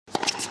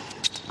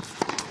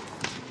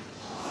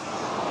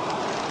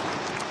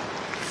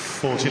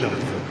49.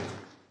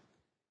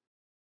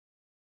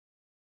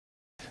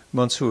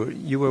 Mansour,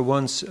 you were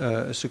once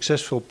a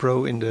successful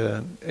pro in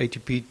the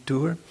ATP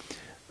Tour,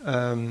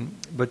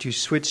 but you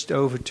switched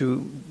over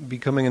to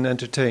becoming an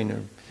entertainer.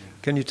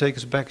 Can you take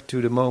us back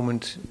to the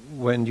moment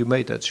when you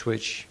made that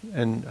switch,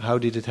 and how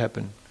did it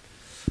happen?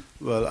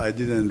 Well, I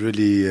didn't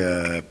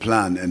really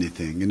plan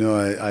anything. You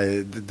know,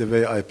 the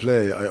way I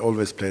play, I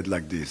always played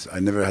like this. I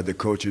never had a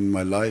coach in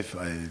my life.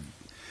 I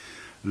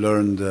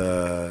learned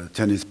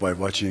tennis by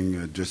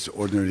watching just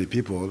ordinary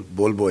people,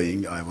 ball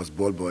boying. I was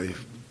ball boy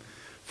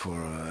for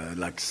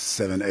like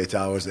 7-8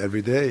 hours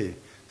every day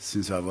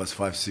since I was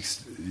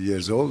 5-6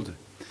 years old.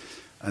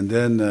 And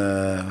then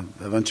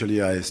eventually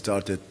I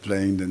started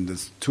playing in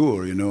this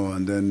tour, you know,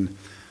 and then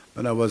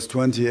when I was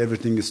 20,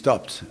 everything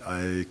stopped.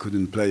 I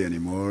couldn't play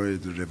anymore.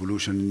 The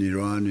revolution in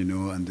Iran, you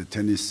know, and the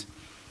tennis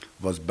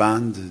was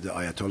banned. The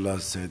Ayatollah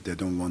said they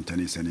don't want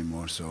tennis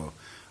anymore, so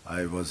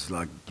I was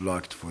like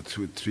blocked for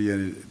 3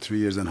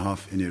 years and a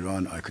half in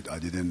Iran. I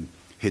didn't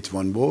hit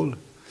one ball.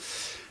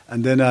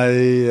 And then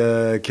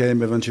I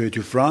came eventually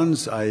to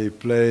France. I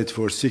played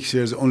for 6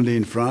 years only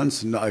in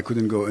France. No, I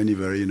couldn't go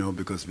anywhere, you know,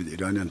 because with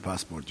Iranian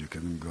passport you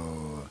can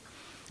go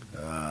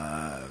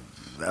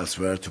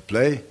elsewhere to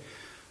play.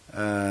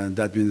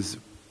 That means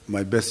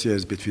my best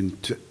years between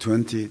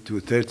 20 to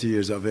 30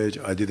 years of age,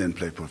 I didn't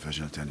play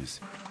professional tennis.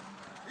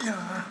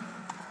 Yeah,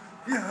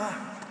 yeah,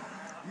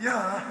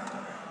 yeah,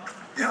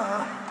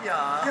 yeah,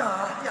 yeah,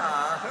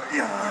 yeah,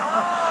 yeah.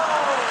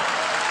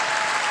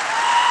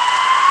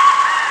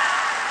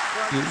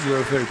 You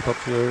are very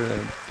popular,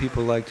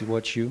 people like to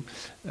watch you,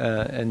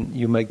 and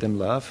you make them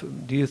laugh.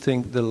 Do you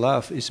think the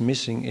laugh is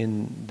missing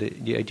in the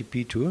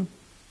ATP Tour?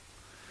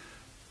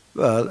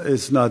 Well,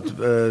 it's not,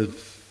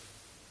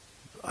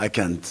 I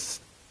can't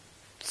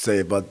say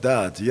about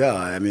that. Yeah,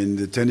 I mean,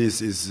 the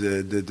tennis is,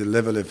 the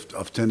level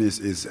of tennis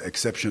is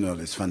exceptional.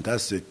 It's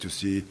fantastic to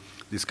see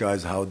these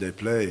guys, how they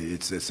play.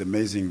 It's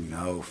amazing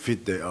how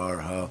fit they are,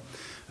 how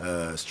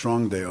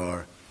strong they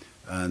are.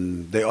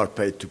 And they are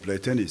paid to play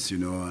tennis, you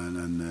know,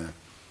 and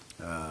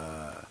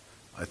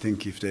I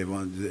think if they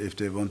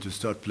want to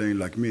start playing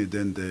like me,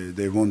 then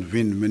they won't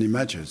win many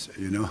matches,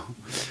 you know.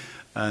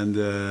 And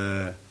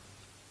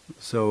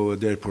so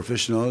they're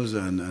professionals,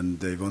 and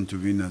they want to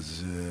win.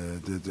 As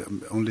the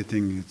only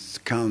thing that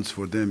counts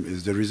for them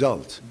is the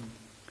result.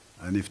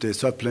 And if they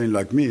start playing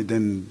like me,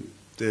 then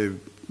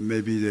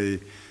maybe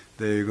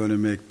they're going to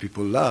make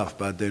people laugh,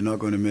 but they're not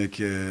going to make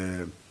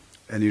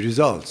any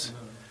results.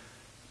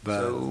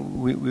 But so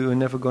we were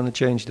never going to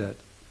change that?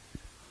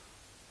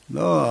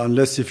 No,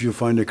 unless if you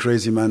find a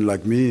crazy man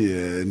like me,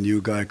 a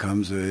new guy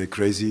comes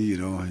crazy, you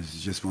know, he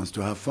just wants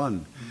to have fun.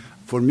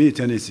 Mm-hmm. For me,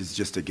 tennis is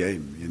just a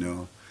game, you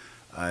know.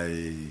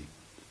 I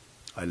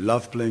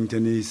love playing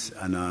tennis,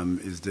 and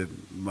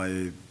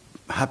my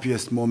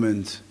happiest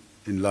moment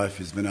in life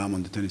is when I'm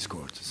on the tennis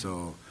court.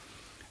 So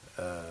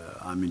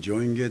I'm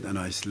enjoying it, and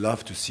I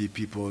love to see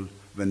people,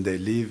 when they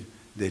leave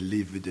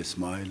with a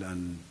smile.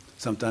 And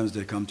sometimes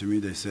they come to me,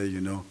 they say, you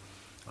know,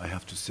 I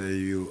have to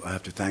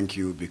thank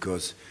you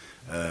because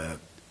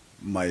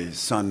my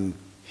son,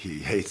 he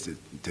hates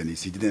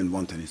tennis. He didn't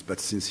want tennis, but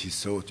since he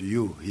saw to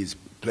you, he's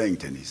playing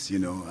tennis, you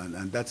know,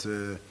 and that's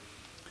the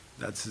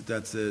best.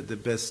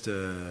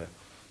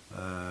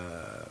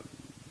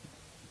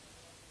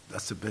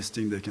 That's the best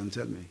thing they can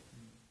tell me.